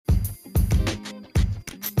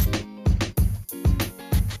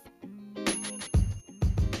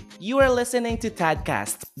You are listening to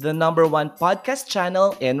Tadcast, the number one podcast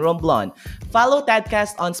channel in Romblon. Follow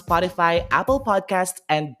Tadcast on Spotify, Apple Podcasts,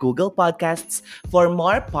 and Google Podcasts for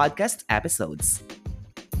more podcast episodes.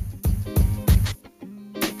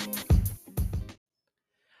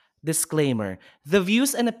 Disclaimer: the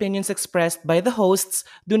views and opinions expressed by the hosts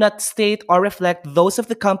do not state or reflect those of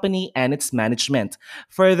the company and its management.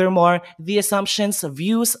 Furthermore, the assumptions,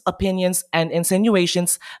 views, opinions, and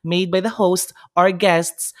insinuations made by the host or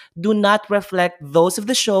guests do not reflect those of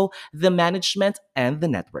the show, the management, and the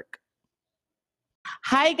network.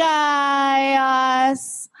 Hi,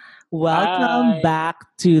 guys! Welcome Hi!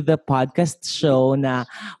 back to the podcast show na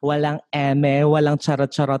walang eme, walang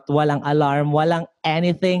charot-charot, walang alarm, walang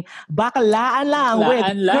anything. Baklaan lang with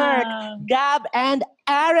Baklaan Kirk, lang. Gab, and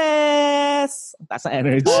Aris! Ang taas ng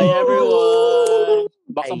energy. Hi everyone!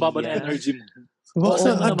 Baka baba na Ayan. energy mo.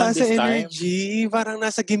 Basta Ano ang naman taas this sa time? energy. Parang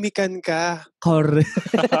nasa gimikan ka. Correct.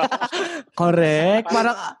 Correct.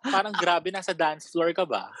 Parang, Parang grabe, nasa dance floor ka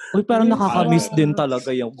ba? uy, parang Yes, nakakamiss parang- din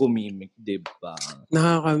talaga yung gumimik, diba?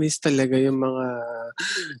 Nakakamiss talaga yung mga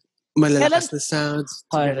malalakas na sounds.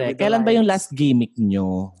 Correct. Kailan ba yung last gimmick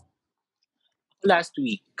nyo? Last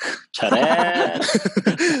week. Charet!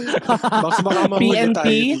 Baka mahuli tayo PNP?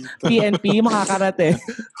 dito. PNP, makakarate.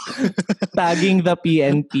 Tagging the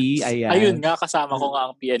PNP. Ayan. Ayun nga, kasama ko nga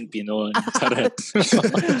ang PNP noon. Charet.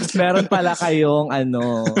 Meron pala kayong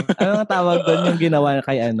anong tawag doon yung ginawa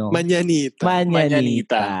kay Manyanita.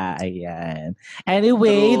 Manyanita. Ayan.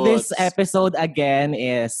 Anyway, Truth. this episode again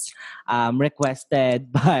is requested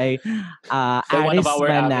by By one Aris of our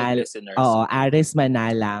avid Manal. listeners. Oo, Aris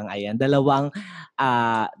Manalang. Ayan, dalawang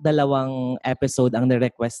episode ang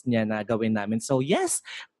ni-request niya na gawin namin. So yes,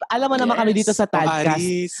 alam mo naman kami dito sa Tadcast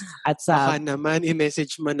Aris, at sa baka naman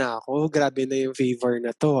i-message mo na ako. Grabe na yung favor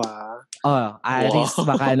na to, Aris, Wow.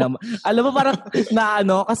 baka naman. Alam mo parang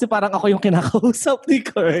kasi parang ako yung kinakausap ni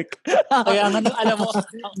Kirk. Kaya nga, alam mo,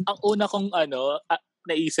 ang una kong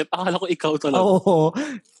naisip, akala ko ikaw talaga. Oo.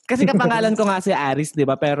 Kasi kapangalan ko nga si Aris, 'di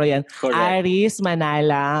ba? Pero yan, Correct. Aris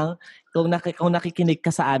Manalang, kung nakikinig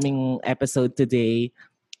ka sa aming episode today,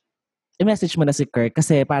 i-message mo na si Kirk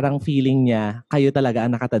kasi parang feeling niya kayo talaga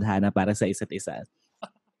ang nakatadhana para sa isa't isa.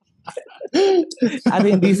 At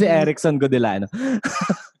hindi si Erickson Godilano.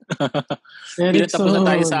 Bilang tapos na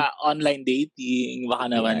tayo sa online dating,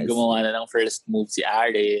 baka naman Yes. gumawa na ng first move si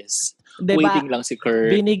Aris. Diba, Waiting lang si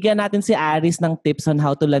Kurt. binigyan natin si Aris ng tips on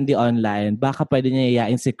how to landi online. Baka pwede niya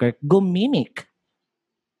yayain si Kirk gumimik.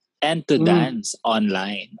 And to dance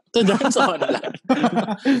online. To dance online.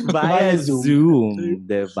 Via Via Zoom.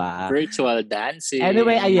 Diba? Virtual dancing.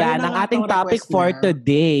 Anyway, ayan, Ano ang na ating ang topic request for niya?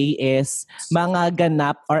 today is mga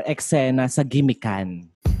ganap or eksena sa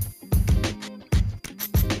gimikan.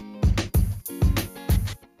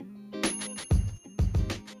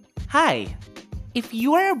 Hi! If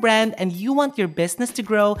you are a brand and you want your business to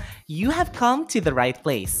grow, you have come to the right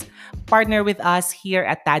place. Partner with us here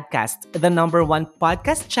at Tadcast, the number one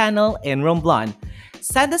podcast channel in Romblon.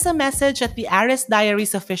 Send us a message at the Aris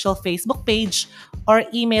Diaries official Facebook page or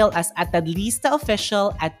email us at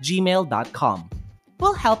tadlistaofficial@gmail.com.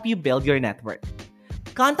 We'll help you build your network.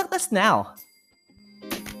 Contact us now.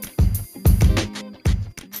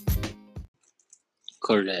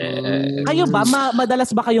 Correct. Kayo ba, madalas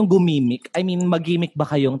ba kayong gumimik? I mean, magimik ba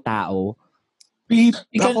kayong tao?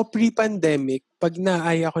 Ako pre-pandemic, pag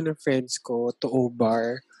naaya ako ng friends ko to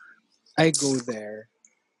O-Bar, I go there.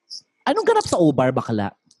 Anong ganap sa O-Bar, bakla?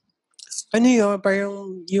 Ano yun?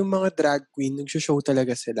 Parang yung mga drag queen, nag-show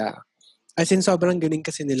talaga sila. As in, sobrang galing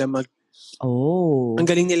kasi nila Oh. ang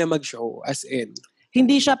galing nila mag-show. As in.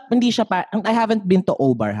 Hindi siya pa, I haven't been to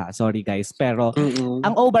O-Bar ha, sorry guys, pero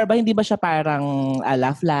ang O-Bar ba, hindi ba siya parang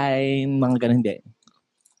laugh line, mga ganun din?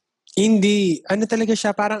 Hindi. Ano talaga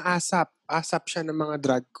siya? Parang ASAP. ASAP siya ng mga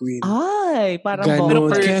drag queen. Ay, parang Ganun. Pero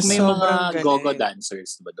bonus. Kaya may mga sobrang galing. go-go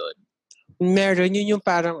dancers ba doon? Meron. Yun yung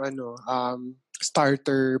parang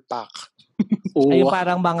starter pack. Ay,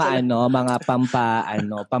 parang mga mga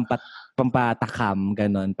pampatakam,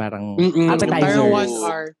 ganun, parang appetizers.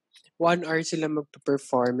 Parang 1 hour sila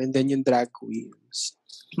magpa-perform and then yung drag queens.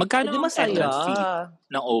 Magkano Hindi ang masaya. entrance fee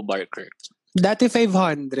ng O-Bar, Kurt? Dati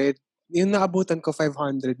 500. Yung naabutan ko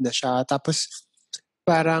 500 na siya. Tapos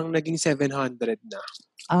parang naging 700 na.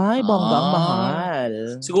 Ay, bonggang Ah.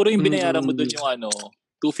 mahal. Siguro yung binayaran mo doon yung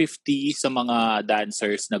 250 sa mga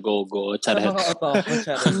dancers na go-go. Charet.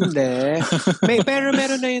 Hindi. Pero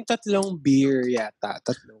meron na yung 3 beer yata.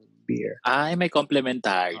 3 beer. Ay, may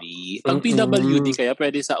complimentary. Pag Mm-mm. PWD kaya,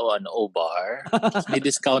 pwede sa O-Bar. May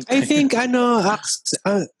discount. I think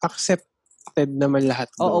accept respected naman lahat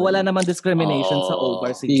doon. Oo, wala naman discrimination sa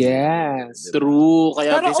O-bar si Jay. Yes. True.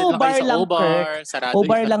 Kaya Pero visit lang O-bar kayo sa lang, O-bar. Sarado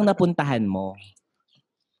O-bar yan. lang napuntahan mo.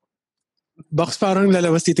 Box parang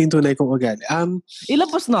lalabas dito yung tunay kong ugali.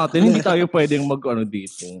 Ilabas natin, hindi tayo pwedeng mag-ano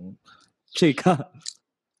dito. Chika.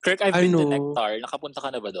 Kirk, I've been to Ano? Nectar. Nakapunta ka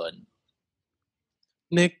na ba doon?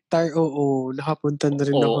 Nectar, oo. Nakapunta na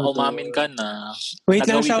rin ako Oo, doon. umamin ka na. Wait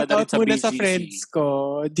lang, Nagawi ka na shout out rin sa muna sa BGC. friends ko.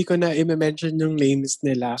 Di ko na i-mention yung names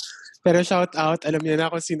nila. Pero shout out, alam niyo na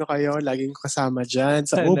kung sino kayo. Laging kasama dyan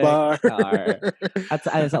sa O-bar. At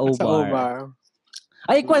sa Sa O-bar. O-bar.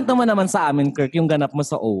 Ay, kwento mo naman sa amin, Kirk, yung ganap mo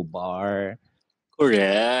sa O-bar.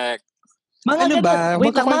 Correct. Mga Ano ganun- ba? wait lang,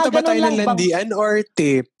 Magkakwento mga ba ganun tayo lang ng bang- landian or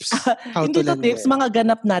tips? How Hindi to to tips, mga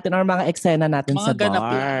ganap natin or mga eksena natin Mga sa ganap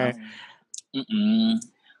bar. lang. Mm-mm.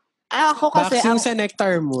 Ako kasi, Box yung sa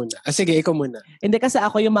Nectar muna. Sige, ikaw muna. hindi kasi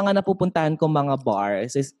ako yung mga napupuntahan kong mga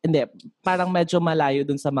bars, hindi, parang medyo malayo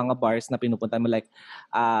dun sa mga bars na pinupuntahan mo. Like,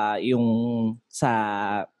 yung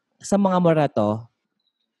sa mga Morato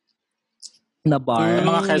na bar.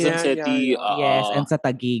 Mga Quezon Yeah, City. yeah. Yes, and sa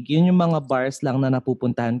Taguig. Yun yung mga bars lang na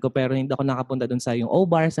napupuntahan ko. Pero hindi ako nakapunta dun sa yung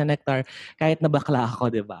O-Bar, sa Nectar. Kahit na bakla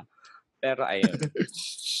ako, di ba? Pero ayun.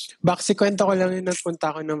 Box, kwento ko lang yung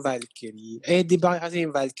nagpunta ako ng Valkyrie. Eh, di ba kasi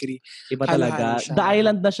yung Valkyrie? Iba Halo-halo talaga. siya. The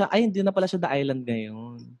Island na siya. Ay, hindi na pala siya The Island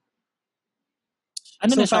ngayon.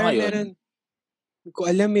 Ano na siya parang ngayon? meron- Hindi ko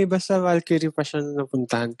alam eh, basta Valkyrie pa siya na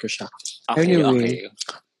napuntahan ko siya. Okay, Anyway. okay.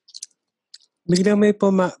 Biglang may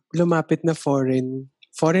lumapit na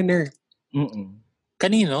foreigner. Mm-mm.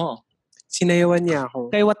 Kanino? Sinayawan niya ako.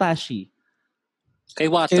 Kay Watashi. Kay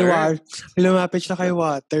Water? Lumapit siya kay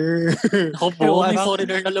Water. Ako po, may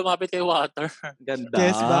foreigner na lumapit kay Water. Ganda.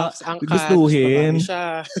 Yes, Box. Ang catch. Gustuhin. Babae siya.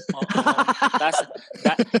 Tapos,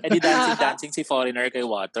 edi dancing si foreigner kay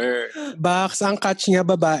Water. Box, ang catch niya,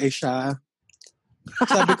 babae siya.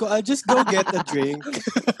 Sabi ko, I'll just go get a drink.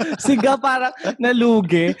 Siga parang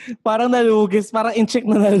nalugi. Parang nalugis. Parang in-check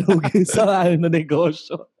na nalugi sa na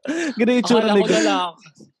negosyo. Ganun yung tsura Akala ko negosyo. na lang.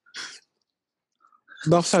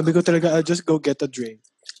 Box, sabi ko talaga, I'll just go get a drink.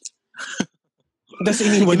 Tapos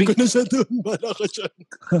iniwan ko na siya doon. Bala ko siya.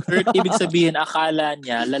 Kurt, ibig sabihin, akala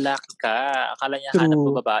niya lalaki ka. Akala niya hanap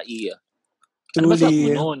mo babae. Ano ba suot mo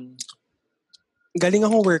nun? Galing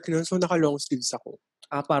akong work noon, so naka-long sleeves ako.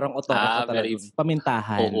 Parang otoko talaga. very-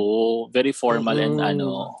 Pamintahan. Oo, very formal and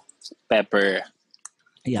pepper.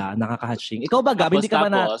 Yeah, nakaka-hatching. Ikaw ba, Gab? Hindi ka ba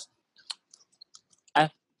na...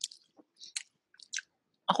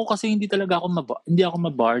 Ako kasi hindi ako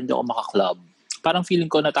mabar, hindi ako maka-club. Parang feeling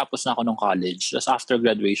ko natapos na ako nung college. Just after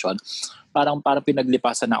graduation, parang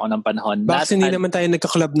pinaglipasan na ako ng panahon. Bakit hindi naman tayo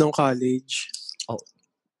nagka-club nung college?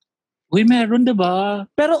 Uy, meron, diba?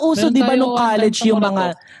 Pero uso Meron 'di ba tayo nung one college time sa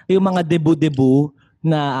yung mga debut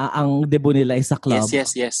na ang debut nila ay sa club.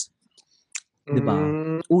 Yes. Diba?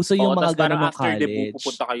 Uso yung mga parang ganun ng after debut, college.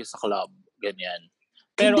 pupunta kayo sa club. Ganyan.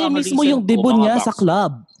 Hindi ang mismo recent yung ko, debut mga niya box. sa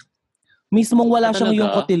club. Mismong wala siyang Talaga?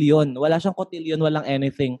 yung cotillion. Wala siyang cotillion, walang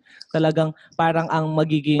anything. Talagang parang ang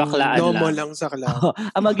magiging Baklaan Domo lang. lang sa club.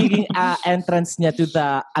 ang magiging entrance niya to the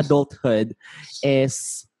adulthood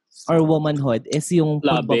is or womanhood is yung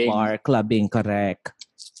Clubbing. pagbabar, clubbing, correct.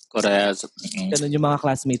 Correct. Ganun yung mga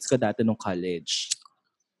classmates ko dati nung college.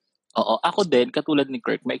 Oo. Ako din, katulad ni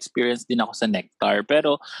Kirk, may experience din ako sa Nectar.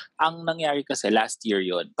 Pero ang nangyari kasi last year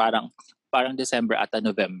yon, parang December ata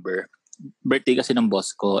November. Birthday kasi ng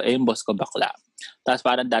boss ko. Yung boss ko bakla. Tapos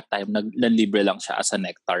parang that time, nanlibre lang siya as a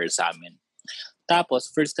Nectar sa amin.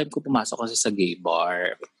 Tapos, first time ko pumasok kasi sa gay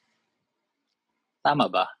bar. Tama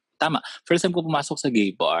ba? Tama. First time ko pumasok sa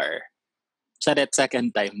gay bar. Charet,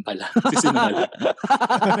 second time pala. Sinungaling.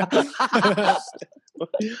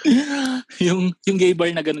 yung gay bar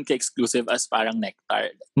na ganun ka-exclusive as parang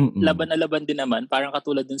Nectar. Mm-mm. Laban na laban din naman, parang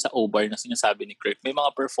katulad din sa O-Bar na sinasabi ni Kirk. May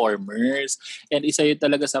mga performers. And isa yun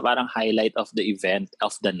talaga sa parang highlight of the event,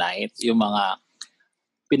 of the night. Yung mga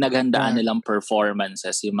pinaghandaan nilang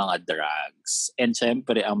performances, yung mga drugs. And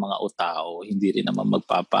syempre, ang mga utaw, hindi rin naman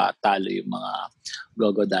magpapatalo yung mga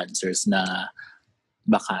go-go dancers na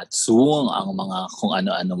bakatsung, ang mga kung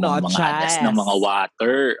ano-ano mga Noches. anas ng mga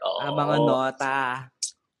water. Oo. Ang mga nota.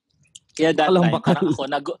 Kaya that Bakalang time,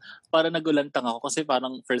 bakal. parang nagulantang ako kasi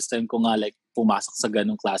parang first time ko nga like pumasok sa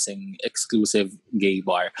ganong klaseng exclusive gay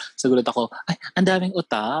bar. So gulat ako, ay, ang daming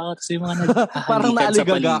utaw. Tapos yung mga Parang naghahalikan sa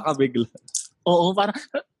naaligaga paligid. ka bigla. Oo, parang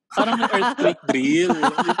may earthquake drill.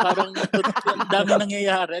 Yung parang ang daming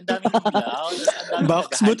nangyayari, ang daming ilaw.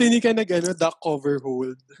 Box, buti hindi ka duck cover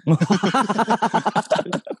hold.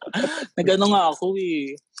 Nagano nga ako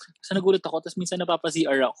eh. Kasi nagulat ako, tapos minsan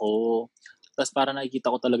napapa-CR ako. Tapos parang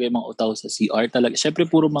nakikita ko talaga yung mga utaw sa CR talaga. Syempre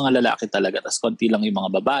puro mga lalaki talaga, tapos konti lang yung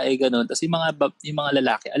mga babae, ganun. Tapos yung mga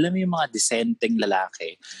lalaki, alam mo yung mga disenteng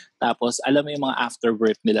lalaki. Tapos alam mo yung mga after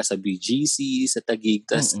work nila sa BGC, sa Taguig,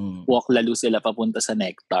 tapos walk lalo sila papunta sa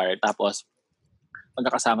Nectar. Tapos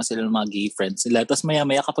magkakasama sila ng mga gay friends nila. Tapos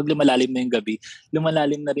maya-maya kapag lumalalim na yung gabi,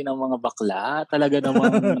 lumalalim na rin ang mga bakla. Talaga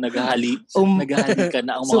namang naghahalikan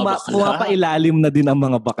na ang mga bakla. Pumapailalim na din ang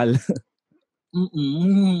mga bakal.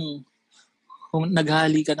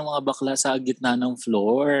 Naghahalikan ng mga bakla sa gitna ng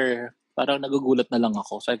floor. Parang nagugulat na lang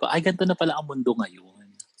ako. Sabi ko, ay, ganito na pala ang mundo ngayon.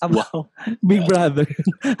 Wow. Big brother.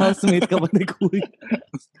 Housemate ka ba ni Kuya?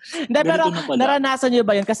 Hindi, pero naranasan niyo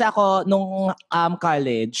ba yun? Kasi ako, nung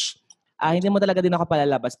college, hindi mo talaga din ako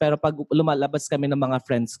palalabas. Pero pag lumalabas kami ng mga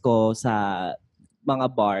friends ko sa mga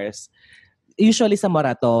bars, usually sa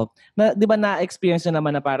Morato, di ba na-experience nyo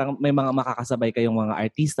naman na parang may mga makakasabay kayong mga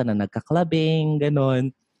artista na nagka-clubbing,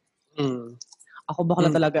 ganon. Ako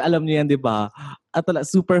bakla talaga, alam niyo yan, di ba? At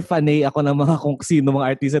super fanay ako ng mga kung sino mga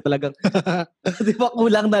artista talagang, di ba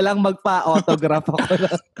kulang na lang magpa-autograph ako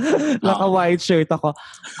naka-white shirt ako.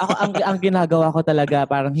 Ang ginagawa ko talaga,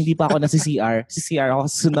 parang hindi pa ako nasi-CR. Si CR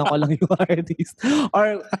ako, sundan ko lang yung artist.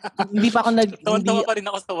 Or hindi pa ako Tawa pa rin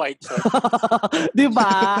ako sa white shirt. Di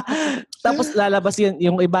ba? Tapos lalabas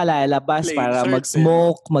yung iba, lalabas plain para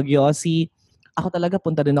mag-smoke, mag-yossi. Ako talaga,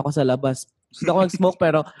 punta din ako sa labas. Hindi ako nag-smoke,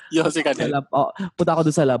 pero yossi ka din. Punta ako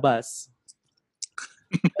doon sa labas.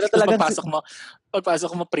 Pero talaga,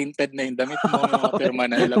 pagpasok mo, printed na yung damit mo, may mga pirma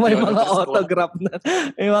na ilang. May mga autograph na.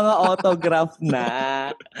 May mga autograph na.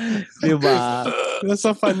 Diba?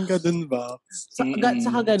 Nasa fan ka dun ba?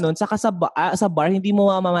 Saka ganun, saka sa bar, hindi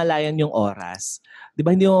mo mamamalayan yung oras.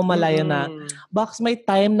 Diba? Hindi mo mamalayan na, box may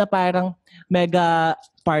time na parang mega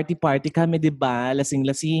party kami, diba?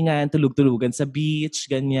 Lasing-lasingan, tulug-tulugan sa beach,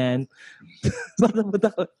 ganyan.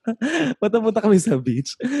 Punta kami sa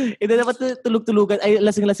beach. Hindi dapat tulug-tulugan, ay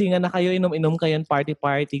lasing-lasingan na kayo, inom-inom kayo,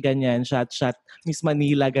 party, ganyan, shot, Miss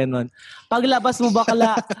Manila, ganon. Paglabas mo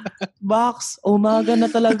bakla, box, umaga na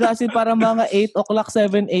talaga, as in parang mga 8 o'clock,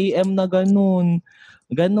 7 a.m. na ganon.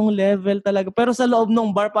 Ganong level talaga. Pero sa loob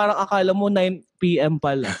ng bar, parang akala mo 9 p.m.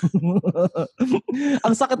 pala.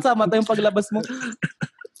 Ang sakit sa mata yung paglabas mo.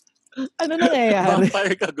 Ano nangyayari?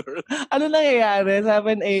 Vampire ka, girl. Ano nangyayari?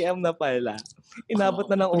 7 a.m. na pala. Inabot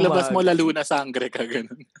na ng umaga. Paglabas mo, lalo na sangre ka,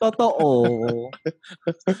 ganun. Totoo.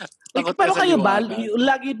 Pero kayo ba,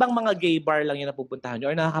 lagi bang mga gay bar lang yung napupuntahan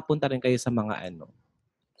nyo? Or nakakapunta rin kayo sa mga ano?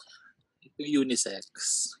 Unisex.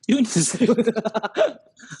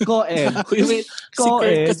 Co-ed. Si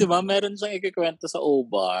Kirk kasi ba, meron siyang ikikwento sa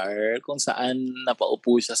O-Bar kung saan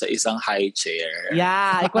napaupo siya sa isang high chair.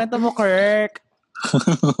 Yeah, ikwento mo, Kirk.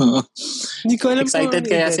 Hindi ko alam. Excited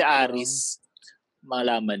kaya si Aris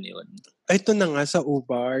malaman yun. Ito na nga sa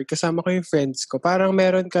U-Bar, kasama ko yung friends ko. Parang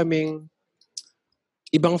meron kaming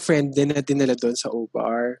ibang friend din na dinala doon sa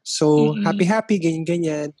U-Bar. So, happy-happy,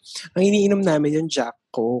 ganyan-ganyan. Ang iniinom namin yung Jack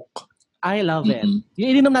Coke. I love it. Yung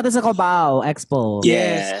ininom natin sa Cubao Expo.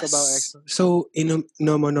 Yes, Cubao Expo. So,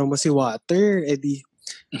 nomo si Water. Eddie,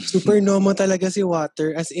 super nomo talaga si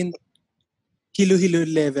Water. As in, hilo-hilo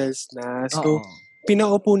levels na. So,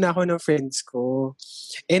 pinaupo na ako ng friends ko.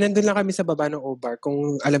 Nandun lang kami sa baba ng O-Bar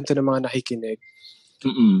kung alam to ng mga nakikinig.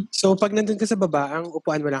 So, pag nandun ka sa baba, ang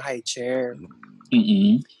upuan mo lang high chair.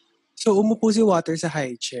 So, umupo si Water sa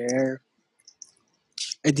high chair.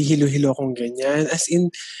 Di hilo-hilo akong ganyan. As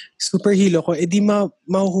in, super hilo ko. Di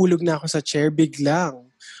mahuhulog na ako sa chair. Biglang,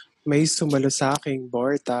 may sumalo sa aking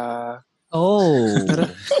borta.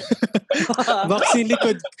 Vaccine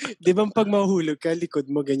likod. Di ba pag mahuhulog ka, likod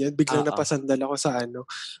mo ganyan, biglang napasandal ako sa ano.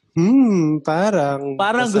 Parang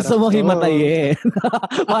gusto mo himatayin.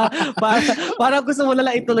 Parang gusto mo na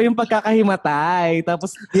lang ituloy yung pagkakahimatay.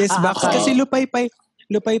 Tapos, yes, Vax. Kasi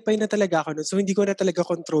lupay-pay na talaga ako nun. So, hindi ko na talaga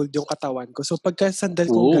controlled yung katawan ko. So, pagka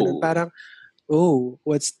sandal ko ganun, parang,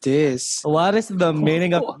 what's this? What is the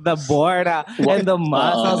meaning of the borta and the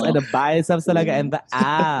muscles and the biceps talaga and the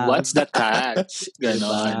abs? What's the catch?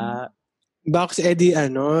 Ganon. Box Eddie,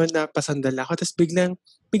 napasandal ako. Tapos biglang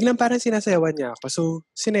parang sinasayawan niya ako. So,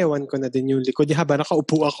 sinayawan ko na din yung likod niya habang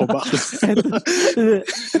nakaupo ako ba?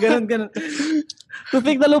 Ganon.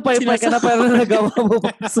 Tupig na lupay-pay ka na pero nagawa mo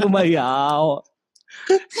pa sumayaw.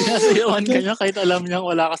 Sinasayawan ka niya kahit alam niyang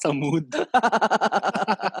wala ka sa mood.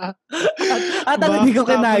 At hindi ko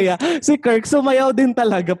kinaya. Si Kirk sumayaw din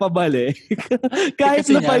talaga pabalik. Kahit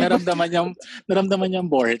kasi naramdaman niyang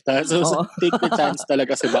borta. So, take the chance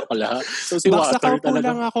talaga si bakla. So, si Water talaga.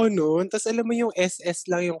 Lang ako noon. Tapos alam mo yung SS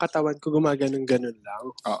lang yung katawan ko gumaganon-ganon lang.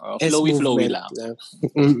 Flowy lang.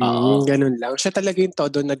 Ganon lang. Siya talaga yung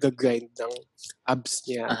todo nag-grind ng abs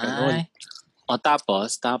niya. Ganon. O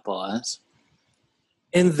tapos?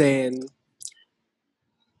 And then,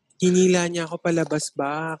 hinila niya ako palabas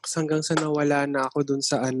box hanggang sa nawala na ako dun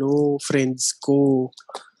sa friends ko.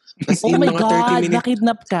 As Oh in, my mga 30 God! minutes.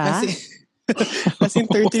 Nakidnap ka? As in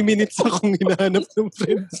 30 minutes akong hinahanap ng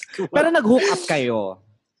friends ko. Pero nag-hook up kayo?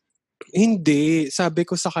 Hindi. Sabi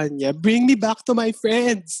ko sa kanya, bring me back to my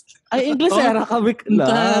friends. Ay, Inglesera kami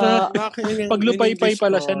na. Pag lupay-pay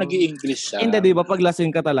pala siya, nag-i-English siya. Hindi, di ba? Pag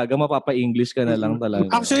lasing ka talaga, mapapa-English ka na lang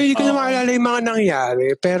talaga. Actually, hindi ko na maalala yung mga nangyari.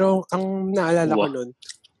 Pero ang naalala ko nun,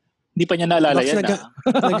 hindi pa niya naalala yan,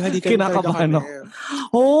 naghalikan Kinakabahan talaga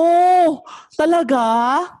ako. Oh! Talaga?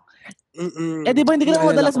 Eh, di ba hindi ka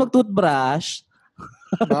na madalas mag-toothbrush?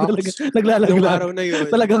 Naglalaglag. Nung araw na yun.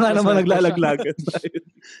 Talaga nga naman naglalaglagan tayo.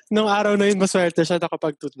 Nung araw na yun, maswerte siya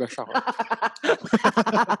nakapag-toothbrush ako.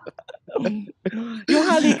 Yung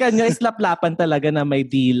halikan niya is laplapan talaga na may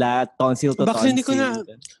dila, tonsil to tonsil.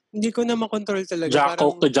 Hindi ko na makontrol talaga.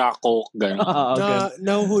 Jackok to jackok.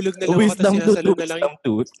 Nahuhulog na lang ako. Wisdom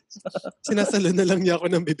tooth. Sinasalo na lang niya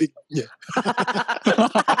ako ng bibig niya.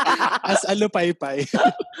 As alupay-pay.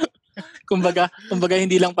 Kumbaga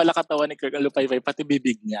hindi lang pala katawan ni Kirk alupay-pay, pati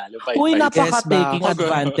bibig niya. Alupay-pay. Uy, napaka-taking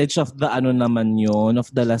advantage of the naman yun,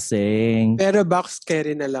 of the lasing. Pero box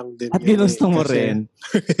carry na lang din. At ginusto mo rin.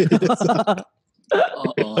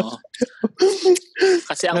 Oo.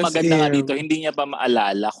 Kasi ang maganda nga dito, hindi niya pa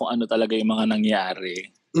maalala kung ano talaga yung mga nangyari.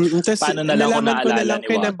 Paano na lang kung naalala ni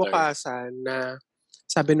Water? Kinabukasan na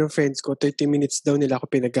sabi ng friends ko, 30 minutes daw nila ako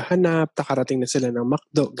pinaghahanap, nakarating na sila ng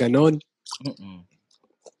McDo, ganon.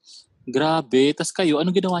 Grabe. Tas kayo,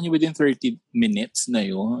 anong ginawa niyo within 30 minutes na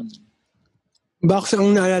yun? Box,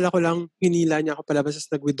 ang naalala ko lang, hinila niya ako palabas,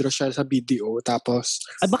 nag-withdraw siya sa BDO. Tapos,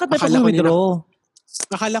 ay, bakit may pag-withdraw?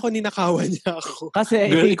 Akala ko ninakawan niya ako. Kasi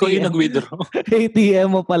girl, ikaw yung nag-withdraw. ATM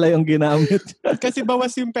mo pala yung ginamit. Kasi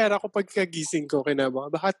bawas yung pera ko pagkagising ko.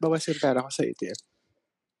 Bakit bawas yung pera ko sa ATM?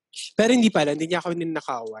 Pero hindi pala, hindi niya ako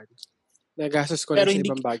ninakawan. Nagastos ko lang sa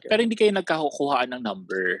ibang bagay. Pero hindi kayo nagkakuhaan ng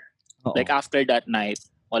number. Oo. Like after that night,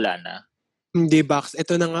 wala na. Hindi, Box.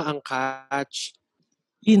 Ito na nga ang catch.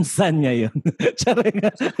 Insan niya yun. Tsara nga,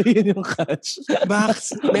 yun yung catch.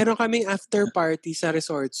 Box, meron kaming after party sa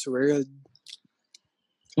Resorts World.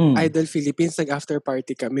 Idol Philippines, nag-after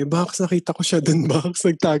party kami. Box, nakita ko siya dun, Box.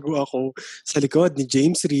 Nagtago ako sa likod ni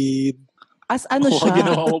James Reid. As siya?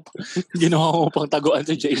 Ginawa mo pang taguan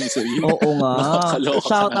si James Reid. Oo nga.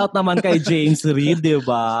 Shout out naman kay James Reid, di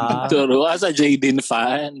ba? Turo, as a Jaden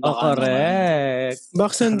fan. Correct.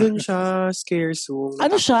 Box, nandun siya, scare soon.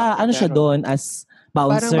 Ano siya doon as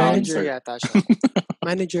bouncer? Parang manager yata siya.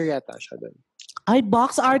 Manager yata siya doon. Ay,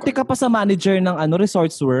 Box, arte ka pa sa manager ng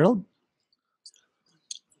Resorts World?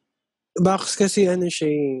 Box kasi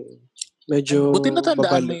siya medyo buti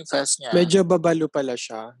natandaan mo yung fest niya. Medyo babalo pala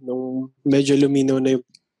siya nung medyo luminaw na yung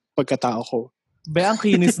pagkatao ko. Be, ang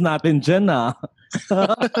kinis natin dyan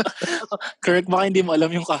Correct, baka hindi mo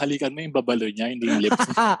alam yung kahalikan mo, yung babalo niya, hindi yung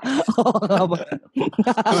lips.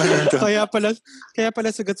 kaya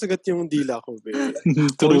pala sugat-sugat yung dila ko, be.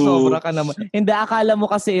 Uy, sobra ka naman. Hindi, akala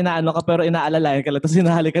mo kasi inaano ka pero inaalalayan ka lang tapos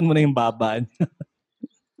hinahalikan mo na yung baba.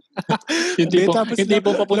 Hindi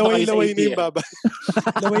po papunta kayo sa ATM.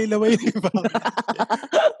 Laway-laway na yung baba.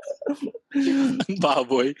 Ang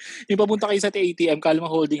baboy. Yung papunta kayo sa ATM, kala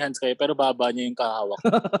mo holding hands kayo, pero baba niya yung kahawak.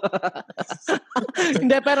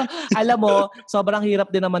 Hindi, pero alam mo, sobrang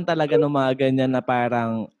hirap din naman talaga ng mga ganyan na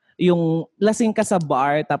parang yung lasing ka sa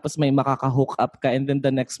bar tapos may makaka-hook up ka and then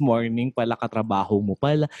the next morning pala katrabaho mo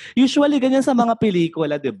pala. Usually ganyan sa mga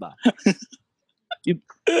pelikula, di ba?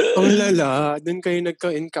 Ang lala, dun kayo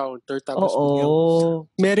nagka-encounter tapos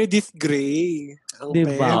Meredith Grey.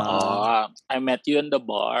 Diba? I met you in the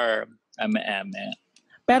bar. Eme.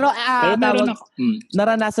 Pero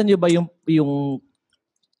naranasan nyo ba yung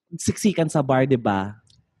siksikan sa bar, diba?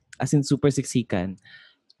 As in super siksikan.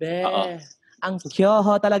 Ang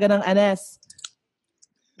kyoho talaga ng anes.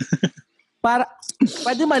 Para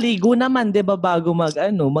pwede maligo naman 'di ba bago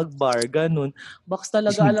mag-bar ganun. Box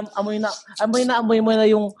talaga amoy mo na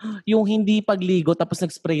yung hindi pagligo tapos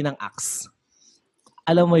nag-spray ng Axe.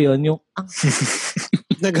 Alam mo 'yon, yung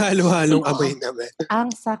naghalo-halong amoy naman. Ang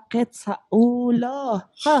sakit sa ulo.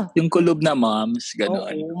 Yung kulob na moms, ganun.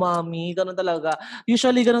 Oo, mami, ganun talaga.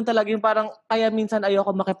 Usually ganun talaga yung parang kaya minsan ayoko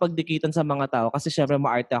makipagdikitan sa mga tao kasi syempre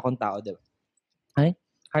maarte akong tao, 'di ba? Ay,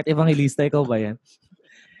 heart evangelista ikaw ba 'yan?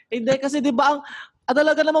 Hindi, kasi di ba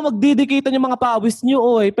talaga naman magdidikitan yung mga pawis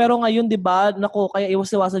nyo, Pero ngayon, di ba, kaya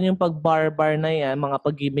iwas-iwasan yung pag-bar-bar na yan, mga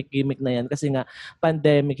pag-gimmick-gimmick na yan. Kasi nga,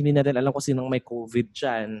 pandemic, hindi na rin alam kung sinong may COVID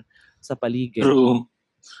dyan sa paligid. True.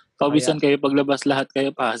 Pawisan kayo paglabas, lahat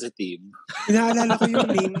kayo positive. Inaalala ko yung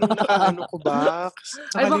name nung nakaano ko ba?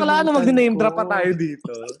 Ay, bakla mag-name drop pa tayo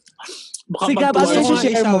dito. Baka Si Gab, ano yung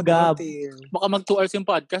share mo, Gab? Baka mag 2 hours yung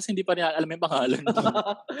podcast, hindi pa niya alam yung pangalan.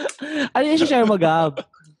 Ano yung share mo, Gab?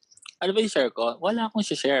 Ano ba yung share ko? Wala akong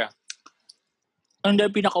share. Ang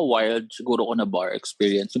pinaka-wild siguro ko na bar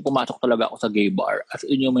experience, yung pumasok talaga ako sa gay bar at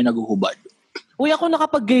yun yung may naguhubad. Uy, ako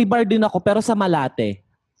nakapag-gay bar din ako, pero sa Malate.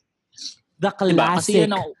 The classic. Diba? Kasi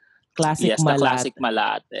yun ang, classic Malate. Malate. The classic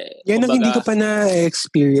Malate. Yan ang hindi ko pa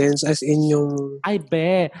na-experience as in yung... Ay,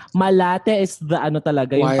 be. Malate is the ano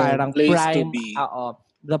talaga, yung parang place prime. to be. Oo.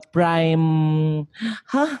 The prime...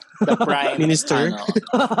 The prime minister.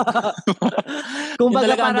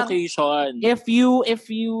 Kumbaga parang location. If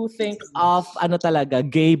you think of ano talaga,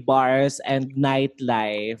 gay bars and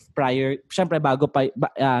nightlife prior, syempre bago pa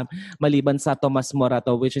maliban sa Tomas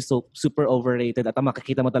Morato, which is so super overrated at ang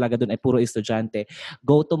makikita mo talaga doon ay puro estudyante,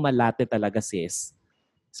 go to Malate talaga, sis.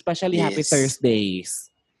 Especially Happy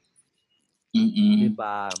Thursdays.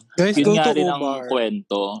 Diba? Guys, yun go nga to rin Omar. ang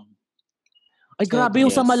kwento. Ay, grabe yung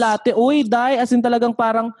sa Malate. Uy, Day, as in talagang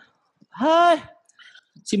parang, hay!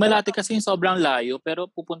 Si Malate kasi yung sobrang layo, pero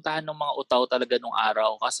pupuntahan ng mga utaw talaga nung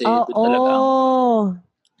araw kasi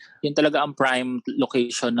yun talaga ang prime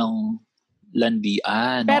location ng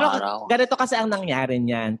landian pero ng araw. Ganito kasi ang nangyari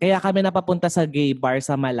niyan. Kaya kami napapunta sa gay bar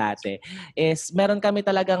sa Malate is meron kami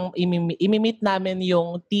talagang imimit namin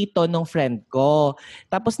yung tito ng friend ko.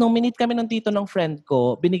 Tapos nung minit kami ng tito ng friend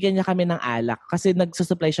ko, binigyan niya kami ng alak kasi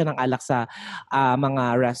nagsusupply siya ng alak sa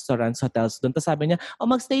mga restaurants, hotels doon. Tapos sabi niya,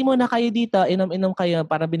 magstay muna kayo dito, inom-inom kayo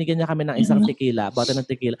para binigyan niya kami ng isang tequila, bote ng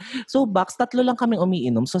tequila. So box, 3 lang kaming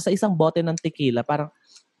umiinom. So sa isang bote ng tequila, parang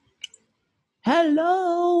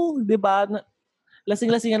hello! Diba?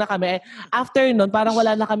 Lasing-lasingan na kami. After nun, parang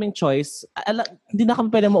wala na kaming choice. Hindi na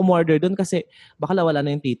kami pwede mo-order doon kasi baka wala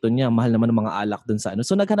na yung tito niya. Mahal naman ng mga alak doon sa ano.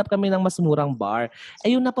 So naghanap kami ng mas murang bar.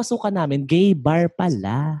 Yung napasukan namin, gay bar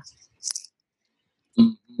pala.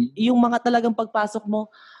 Yung mga talagang pagpasok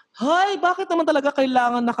mo, hay, bakit naman talaga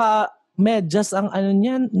kailangan naka-medyas ang ano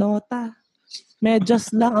niyan, nota? Medyas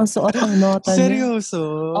lang ang suot ng nota niya. Seryoso?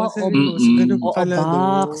 Seryoso. Ganun pala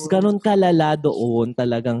Box. Ganun kalala doon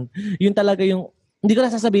talagang. Yun talaga yung, hindi ko na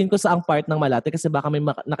sasabihin ko sa ang part ng Malate kasi baka may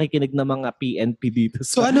nakikinig na mga PNP dito.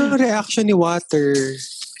 So ano ang reaction ni Water?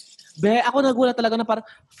 Ako nagulat talaga na parang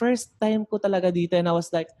first time ko talaga dito and I was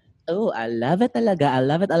like, oh, I love it talaga. I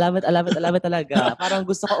love it talaga. Parang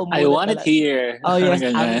gusto ko umulit. I want it here. Oh yes,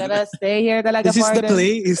 I'm gonna stay here talaga. This is the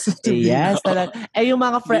place. Yes, talaga. Yung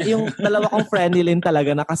mga yung dalawa kong friend nilin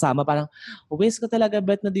talaga nakasama. Parang, wish ko talaga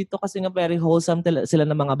bet na dito kasi nga very wholesome sila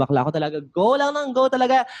ng mga bakla ko talaga. Go lang ng go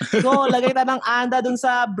talaga. Go, lagay ta ng anda dun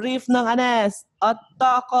sa brief ng Anes.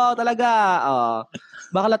 Otoko talaga.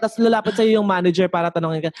 Bakla, tas lalapit sa'yo yung manager para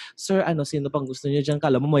tanongin ka, sir, sino pang gusto niyo dyan?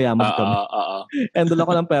 Kala mo mayaman kami. And doon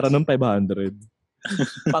ako ng pera ng 500.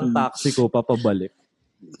 Pang taxi ko, papabalik.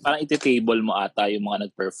 Parang iti-table mo ata yung mga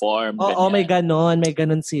nag-perform. Oo, may ganon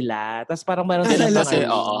sila. Tapos parang meron sila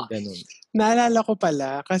ganon. Naalala ko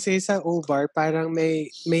pala, kasi sa O-Bar, parang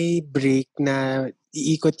may break na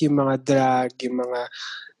iikot yung mga drag, yung mga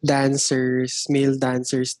dancers, male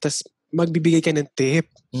dancers, tapos magbibigay ka ng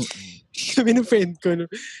tip. Kami ng friend ko,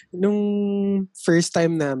 nung first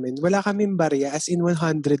time namin, wala kaming barya, as in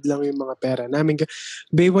 100 lang yung mga pera namin.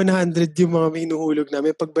 Bay 100 yung mga hinuhulog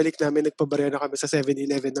namin. Pagbalik namin, nagpabarya na kami sa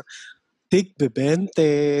 7-Eleven. Take the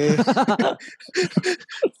 20.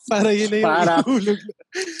 Para yun na yung hinuhulog.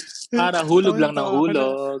 Para hulog lang ng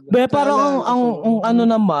hulog. Parang ang ano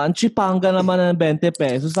naman, chipanga naman ng 20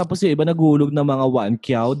 pesos. Tapos yung iba naghulog ng mga 1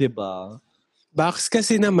 kyaw, di ba? Box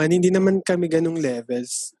kasi naman, hindi naman kami ganung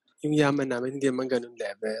levels. Yung yaman namin, hindi naman ganun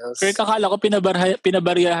levels. Pero kakala ko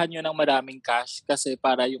pinabariyahan nyo ng maraming cash kasi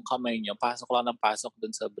para yung kamay nyo, pasok lang ng pasok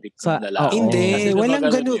dun sa brief ng lalaki. Hindi,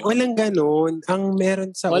 walang ganun. Ang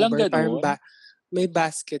meron sa Uber, parang may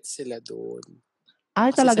basket sila doon.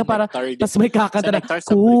 Ay, talaga para, tas may kakanta na,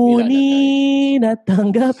 kunin at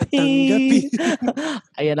tanggapin.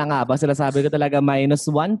 Ayan na nga ba, sila sabi ko talaga,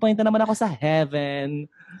 -1 point na naman ako sa heaven.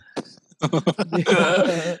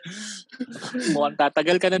 Mukhang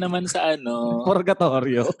tatagal ka na naman sa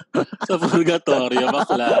purgatorio. Sa purgatorio,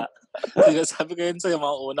 bakla. Sabi ko yun sa'yo,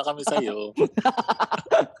 mauna kami sa'yo.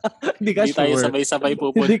 Hindi ka sure. Hindi tayo sabay-sabay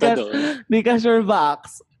pupunta doon. Hindi ka sure,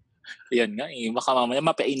 Vax. Yan nga baka mamaya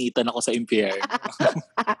mapainitan ako sa impyerno.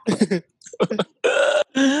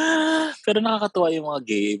 Pero nakakatuwa yung mga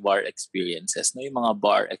gay bar experiences, no? Yung mga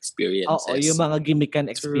bar experiences. Oo, yung mga gimmickan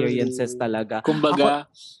experiences talaga. Kumbaga,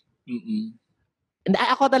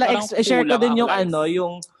 ako talaga, share ko din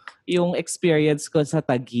yung yung experience ko sa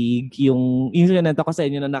Taguig, yung nento ko sa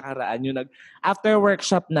inyo na nakaraan, yung after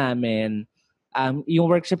workshop namin, yung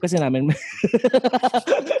workshop kasi namin,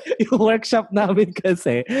 yung workshop namin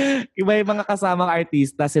kasi, may mga kasamang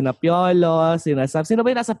artista, sina Piolo, sina Sam. Sino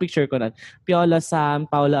ba yung nasa picture ko na? Piolo, Sam,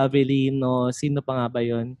 Paula Avellino, sino pa nga ba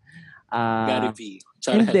yun? Gary V.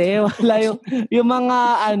 Hindi, wala yung mga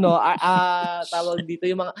tawag dito,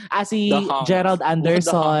 yung mga, si Gerald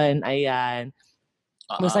Anderson, ayan.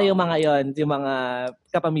 Basta yung mga yon, yung mga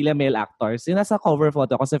kapamilya male actors, yung nasa cover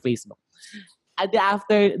photo ko sa Facebook. At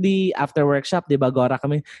after workshop, di ba, Gora,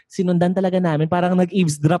 kami, sinundan talaga namin, parang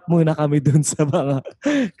nag-eavesdrop muna kami dun sa mga,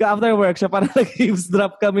 after workshop, parang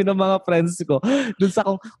nag-eavesdrop kami ng mga friends ko. Dun sa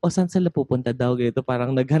kung, saan sila pupunta daw, ganito,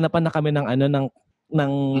 parang naghanapan na kami ng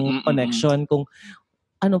connection, kung,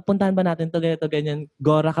 puntahan ba natin to, ganito, ganyan,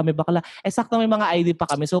 Gora kami bakla. Sakto may mga ID pa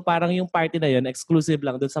kami, so parang yung party na yun, exclusive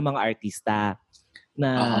lang dun sa mga artista na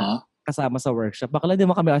kasama sa workshop. Bakla di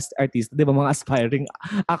mo kami artista, di ba mga aspiring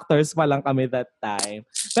actors pa lang kami that time.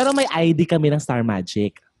 Pero may ID kami ng Star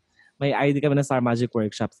Magic. May ID kami ng Star Magic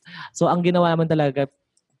workshops. So ang ginawa naman talaga,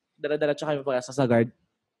 dala-dala kami pa sa guard,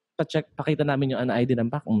 pakita namin yung ID ng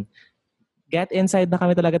pack. Get inside na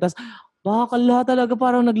kami talaga. Tapos, bakala talaga,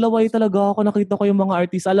 parang naglaway talaga ako. Nakita ko yung mga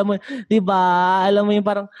artist. Alam mo, di ba? Alam mo yung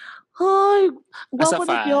parang, ay, gwapo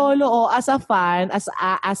ni Piolo. As a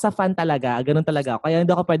fan talaga. Ganun talaga ako. Kaya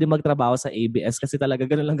hindi ako pwede magtrabaho sa ABS kasi talaga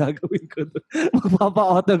ganun lang gagawin ko.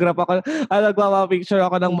 Magpapa-autograph ako. Magpapa-picture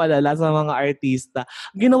ako ng malala sa mga artista.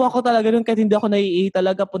 Ginawa ko talaga nun kahit hindi ako naiihi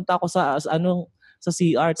talaga. Punta ako sa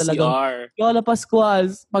CR talagang. Piola Pascual.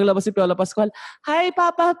 Paglabas si Piola Pascual, hi,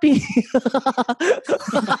 Papa P.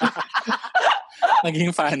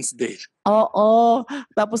 Naging fans day. Oo.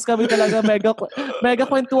 Tapos kami talaga mega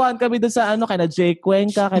kwentuhan kami doon sa kay na Jay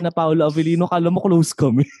Cuenca, kay na Paolo Avellino. Kala mo close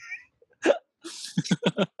kami.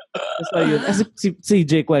 Tapos ayun. Si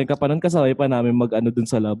Jay Cuenca pa nun, kasaway pa namin doon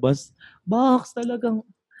sa labas. Box, talagang,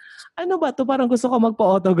 ba to? Parang gusto ko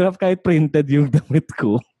magpa-autograph kahit printed yung damit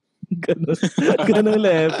ko. Ganun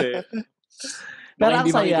level. Pero ang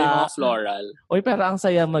saya. Mga floral. Pero ang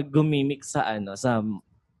saya mag-gumimik sa sa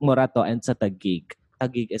Morato and sa Taguig.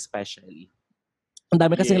 Taguig especially. Ang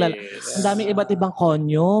dami kasing ang dami iba't ibang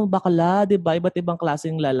konyo, bakla, 'di ba? Iba't ibang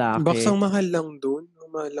klaseng lalaki. Baksang mahal lang doon,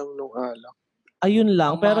 mahal lang nung alak. Ayun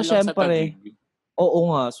lang, pero syempre, oo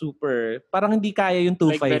nga, super. Parang hindi kaya yung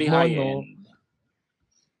 2.5 like mo, no?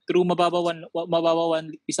 True, mababa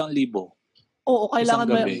 1,000. Oo, kailangan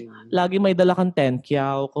lagi may dala kang 10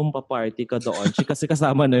 kyaw kung pa-party ka doon. Kasi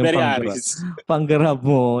kasama na yung pang-grab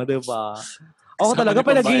mo, di ba? Ako talaga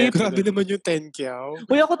pinag-iipunan. Grabe naman yung 10 kyaw.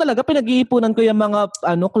 Ako talaga pinag-iipunan ko yung mga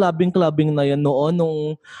clubbing na yan noon nung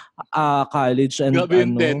college and grabe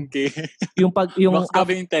yung 10K. yung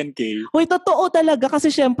grabe yung 10K. Totoo talaga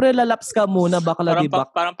kasi syempre lalaps ka muna bakla, di ba?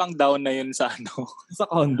 Parang pang down na yun sa sa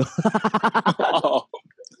condo. Oo.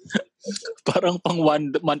 Parang pang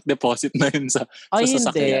 1 month deposit na yun sa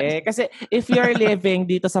sasakyan. Hindi. Kasi if you're living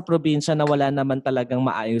dito sa probinsya na wala naman talagang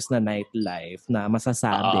maayos na nightlife na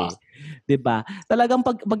masasabi, diba? Talagang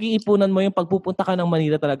pag-iipunan mo yung pagpupunta ka ng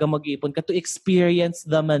Manila, talagang mag-iipon ka to experience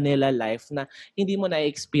the Manila life na hindi mo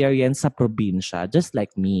na-experience sa probinsya. Just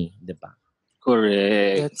like me, diba?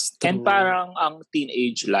 Correct. That's true. And parang ang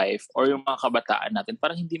teenage life or yung mga kabataan natin,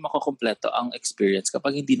 parang hindi makukumpleto ang experience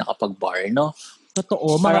kapag hindi nakapag-bar, no?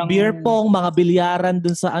 Totoo. Mga beer pong, mga bilyaran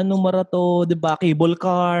dun sa Morato, di ba? Cable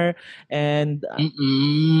car, and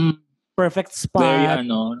perfect spot. Very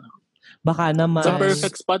Baka naman. Sa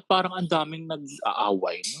perfect spot, parang ang daming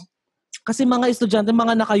nag-aaway, no? Kasi mga estudyante,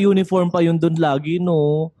 mga naka-uniform pa yun dun lagi,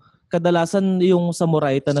 no? Kadalasan yung sa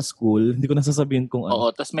Moraita na school, hindi ko nasasabihin kung ano.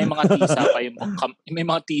 Oo, tas may mga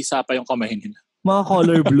tisa pa yung kamay nila. Mga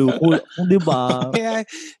color blue, di ba?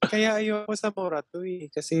 Kaya ayoko sa Morato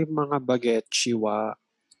kasi mga baget, chiwa.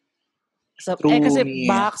 Kasi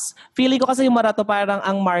box, feeling ko kasi yung Morato parang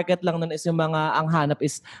ang market lang nun is yung ang hanap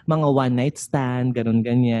is mga one night stand,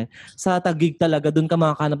 ganyan. Sa Taguig talaga, dun ka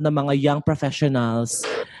makakanap ng mga young professionals,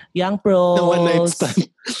 young pros. Na one night stand.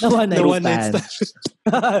 Na one night stand.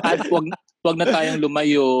 At wag na tayong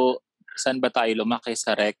lumayo. Saan ba tayo lumaki?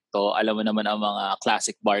 Sa Recto. Alam mo naman ang mga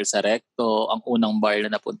classic bar sa Recto. Ang unang bar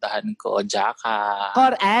na napuntahan ko, Jaka.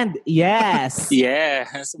 And yes.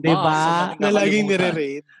 Yes. Diba? Na laging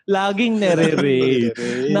nire-raid. Laging nire-raid.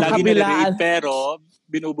 Laging nire-raid pero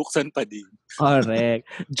binubuksan pa din. Correct.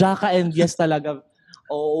 Jaka and yes talaga.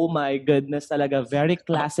 Oh my goodness talaga. Very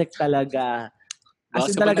classic talaga.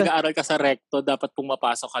 Kasi pag nag-aaral ka sa recto, dapat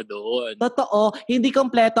pumapasok ka doon. Totoo. Hindi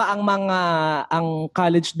kompleto ang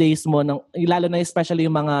college days mo, lalo na especially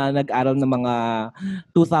yung mga nag-aral ng mga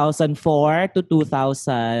 2004 to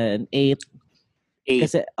 2008.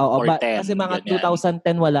 Kasi, kasi mga ganyan.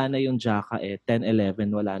 2010 wala na yung Jaka 10,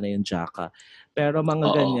 11 wala na yung Jaka. Pero mga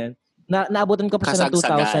ganyan. Naabutan ko pa siya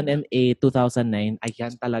ng 2008, 2009.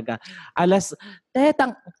 Ayan talaga.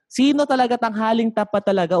 Sino talaga tanghaling tapat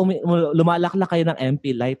talaga lumalaklak kayo ng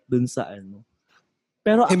MP Light dun sa ano.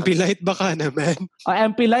 Pero MP Light baka naman.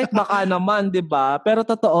 MP Light baka naman, 'di ba? Pero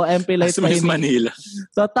totoo, MP Light pa Manila.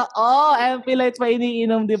 Totoo, MP Light pa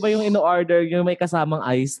iniinom, 'di ba, yung ino-order, yung may kasamang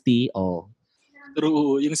iced tea,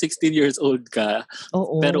 True, yung 16 years old ka,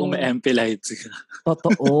 pero may MP Lights ka.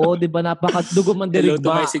 Totoo, 'di ba? Napakadugo man dirigma. Hello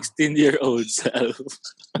to my 16-year-old self.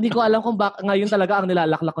 Hindi ko alam kung ngayon talaga ang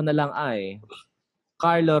nilalaklak ko na lang ay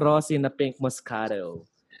Carlo Rossi na Pink Moscato.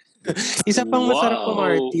 Isa pang masarap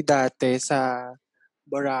pumarty dati sa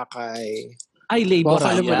Boracay. Ay, labor.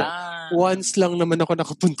 Once lang naman ako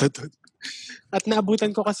nakapunta doon. At naabutan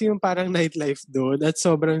ko kasi yung parang nightlife doon at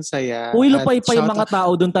sobrang saya. Uy, lupay pa yung mga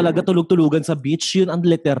tao doon talaga tulog-tulugan sa beach. Yun ang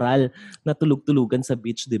literal na tulog-tulugan sa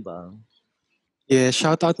beach, di ba? Yeah,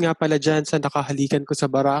 shout out nga pala dyan sa nakahalikan ko sa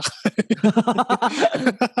Boracay.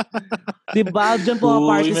 Di ba? Diyan po ang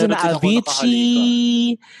party sina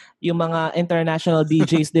Avicii, yung mga international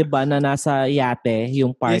DJs, di ba, na nasa yate,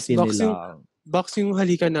 yung party nila. Box yung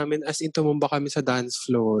halikan namin as in tumumba kami sa dance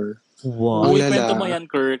floor. Wow. Uy, kwento mo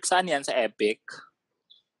yan, Kirk. Saan yan? Sa Epic?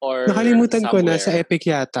 Or nakalimutan somewhere? ko na sa Epic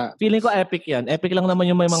yata. Feeling ko Epic yan. Epic lang naman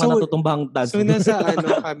yung may mga natutumbang dance. So nasa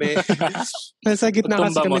kami. Nasa gitna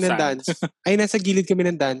kasi kami ng dance. Ay, nasa gilid kami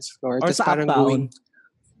ng dance floor. Or tapos sa parang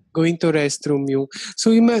going to restroom yung...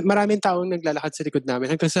 So yung maraming taong naglalakad sa likod namin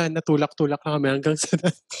hanggang sa natulak-tulak na kami hanggang sa...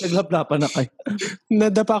 Naglaplapan na kayo.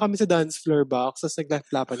 Nadapa kami sa dance floor box tapos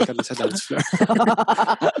naglaplapan kami sa dance floor.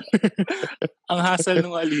 Ang hassle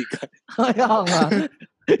nung alikan. Kaya nga.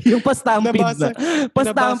 Yung pa-stampede na.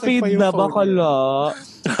 Pa-stampede na, bakala.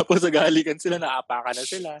 Tapos nag-ahalikan sila, naapakan na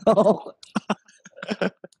sila.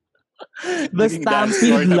 The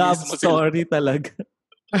stampede love story talaga.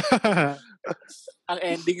 Ang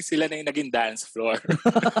ending sila na yung naging dance floor.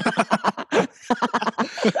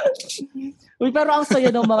 Uy, pero ang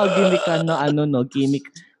saya ng mga gimmickan na gimmick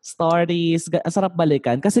stories. Ang sarap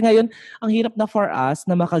balikan. Kasi ngayon, ang hirap na for us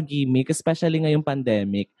na makagimmick, especially ngayong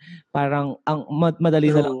pandemic. Parang ang madali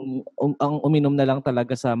na lang, ang uminom na lang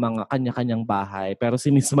talaga sa mga kanya-kanyang bahay. Pero si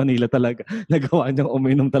Miss Manila talaga, nagawa niyang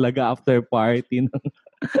uminom talaga after party.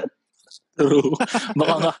 True.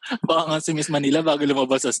 Baka nga si Miss Manila bago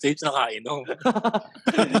lumabas sa stage, nakainom.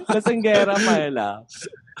 Lasinggera pala.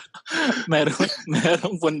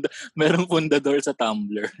 merong fundador sa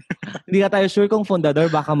Tumblr. Hindi ka tayo sure kung fundador,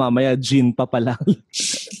 baka mamaya gin pa pala.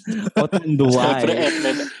 O tunduay. Siyempre,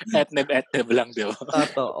 etneb lang, di ba?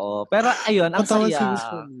 Totoo. Pero ayun, ang saya.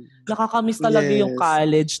 Nakakamiss talaga yung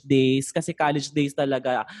college days. Kasi college days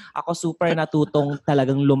talaga, ako super natutong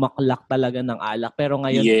talagang lumaklak talaga ng alak. Pero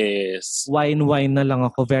ngayon, wine na lang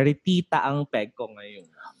ako. Very tita ang peg ko ngayon.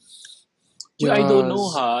 Yes. I don't know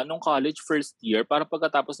nung college first year, para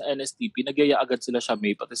pagkatapos ng NSTP, nagyaya agad sila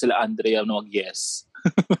Shamay, pati sila Andrea na mag-yes.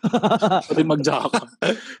 Pati mag-jaka.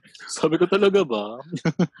 Sabi ko talaga ba?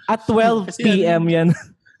 At 12 p.m. yan.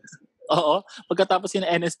 Oo. Pagkatapos yung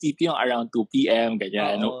NSTP, yung around 2 p.m.,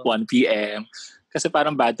 ganyan, 1 p.m. Kasi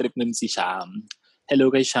parang bad trip nun si Sham.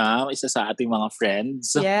 Hello kay Sham, isa sa ating mga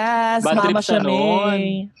friends. Yes, bad Mama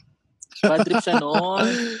Shamay. Bad trip siya noon.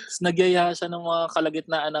 Nagyaya siya ng mga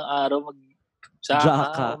kalagitnaan ng araw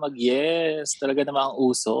Jaka. Mag-yes. Talaga naman ang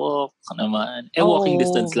usok. Walking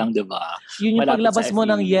distance lang, di ba? Yun yung paglabas mo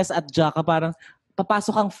ng yes at Jaka, parang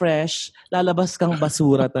papasok kang fresh, lalabas kang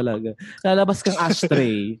basura talaga. Lalabas kang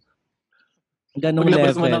ashtray. Ganong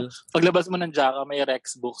level. Paglabas mo ng Jaka, may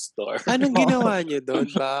Rex bookstore. Anong ginawa niyo doon,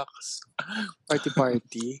 Bax?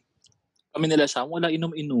 Party? Kami nila siya, wala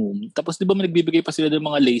inom-inom. Tapos di ba nagbibigay pa sila ng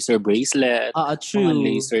mga laser bracelet, true. mga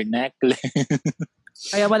laser necklace.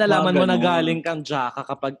 Kaya malalaman mo na galing kang Jaka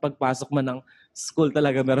kapag pagpasok mo ng school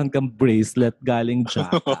talaga meron kang bracelet galing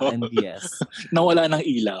Jaka. And yes. Nawala ng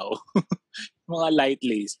ilaw. Mga light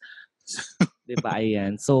lace. Diba?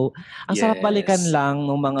 Ayan. So, ang sarap balikan lang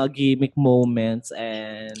ng mga gimmick moments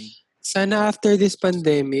and... Sana after this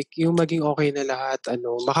pandemic, yung maging okay na lahat,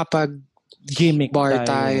 gimmick bar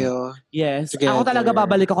tayo. Yes. Together. Ako talaga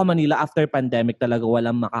babalik ako Manila after pandemic, talaga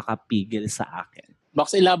walang makakapigil sa akin.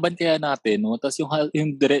 Baka ilaban kaya natin, no? Tapos yung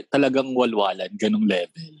talagang walwalan, ganong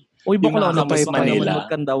level. Uy, bakla naman Manila.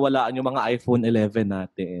 Magkanda walaan yung mga iPhone 11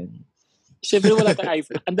 natin. Siyempre wala tayong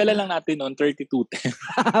iPhone. Ang dala lang natin noon, 3210.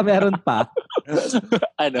 Meron pa.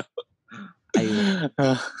 Ano? Ayun.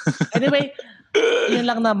 Anyway, yun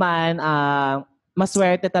lang naman,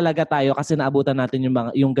 maswerte talaga tayo kasi naabutan natin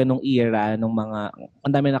yung ganong era nung mga,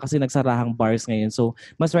 ang dami na kasi nagsarahang bars ngayon. So,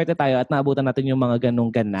 maswerte tayo at naabutan natin yung mga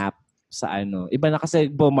ganong ganap sa ano. Iba na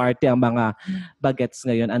kasi bumarty ang mga bagets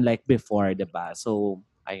ngayon unlike before, 'di ba? So,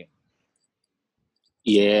 ayun.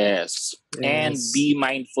 Yes. And be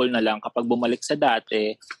mindful na lang kapag bumalik sa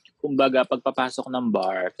dati, kumbaga pagpapasok ng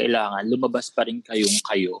bar, kailangan lumabas pa rin kayong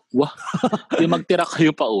kayo. Wah! Yung magtira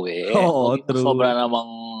kayo pa uwi. Oo, true. Sobra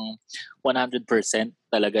namang 100%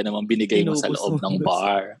 talaga namang binigay mo sa loob ng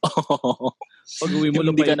bar. Pag-uwi mo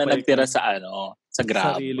hindi ka na nagtira sa sa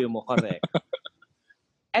Grab. Sarili mo, correct.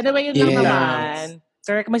 Anyway, yun lang naman.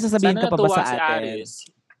 Kirk, may sasabihin ka pa ba sa atin?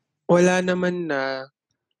 Wala naman na.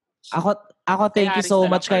 Ako thank you so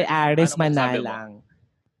much kay Aris Manalang.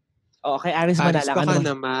 Kay Aris Manalang. Aris, baka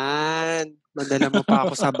naman. Madala mo pa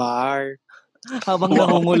ako sa bar. Habang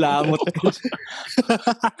nangungulamot.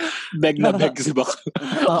 Beg na beg si baka.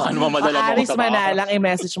 Ano mamadala mo Aris sa bar? Manalang,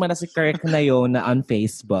 i-message mo na si Kirk na yun na on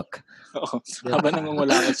Facebook. Habang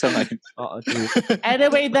nangungulamot siya ngayon. Oo, true.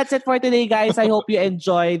 Anyway, that's it for today, guys. I hope you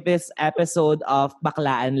enjoyed this episode of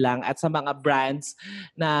Baklaan Lang. At sa mga brands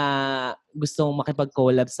na gustong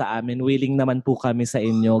makipag-collab sa amin, willing naman po kami sa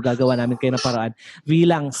inyo. Gagawa namin kayo ng paraan.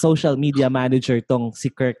 Bilang social media manager tong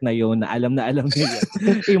si Kirk na yun, na alam niya.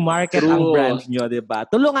 I-market ang brand nyo, diba?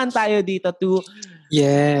 Tulungan tayo dito to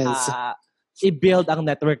i-build ang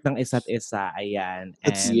network ng isa't isa. Ayan.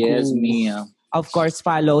 And yes, Mia. Of course,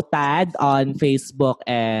 follow Tad on Facebook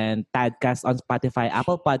and Tadcast on Spotify,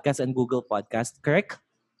 Apple Podcast, and Google Podcast. Kirk?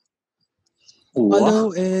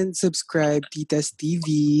 Follow and subscribe Titas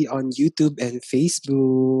TV on YouTube and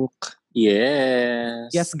Facebook. Yes.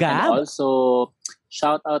 Yes, Gab? And also,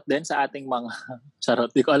 shout out din sa ating mga charot.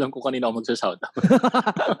 Di ko alam kung kanino ako magsa-shout out.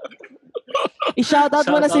 I-shout out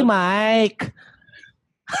mo na si Mike.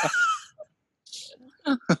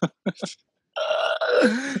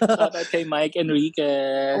 Shout out kay Mike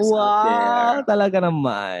Enriquez. Wow, talaga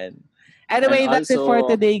naman. Anyway, and that's also, it for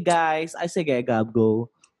today, guys. Sige, Gab, go.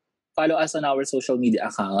 Follow us on our social media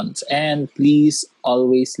accounts and please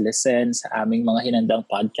always listen sa aming mga hinandang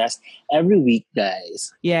podcast every week,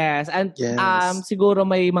 guys. Yes, and siguro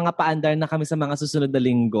may mga paandar na kami sa mga susunod na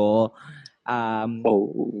linggo.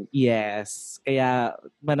 Yes. Kaya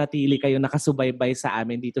manatili kayo nakasubaybay sa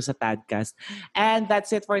amin dito sa Tadcast. And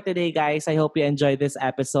that's it for today, guys. I hope you enjoyed this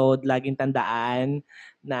episode. Laging tandaan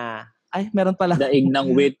na meron pala daig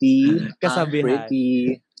ng witty kasabihan.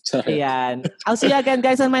 Pretty. Ayan. I'll see you again,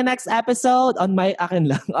 guys, on my next episode. On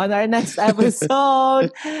our next episode.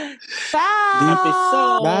 Bye!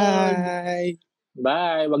 Bye!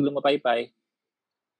 Bye! Wag lumapaypay.